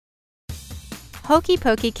Hokey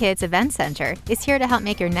Pokey Kids Event Center is here to help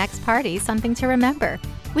make your next party something to remember.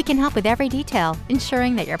 We can help with every detail,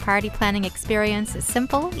 ensuring that your party planning experience is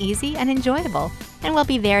simple, easy, and enjoyable. And we'll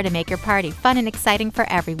be there to make your party fun and exciting for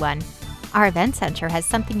everyone. Our event center has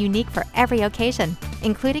something unique for every occasion,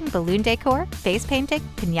 including balloon decor, face painting,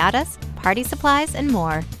 pinatas, party supplies, and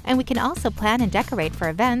more. And we can also plan and decorate for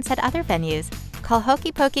events at other venues. Call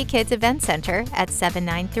Hokey Pokey Kids Event Center at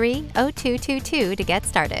 793-0222 to get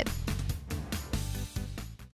started.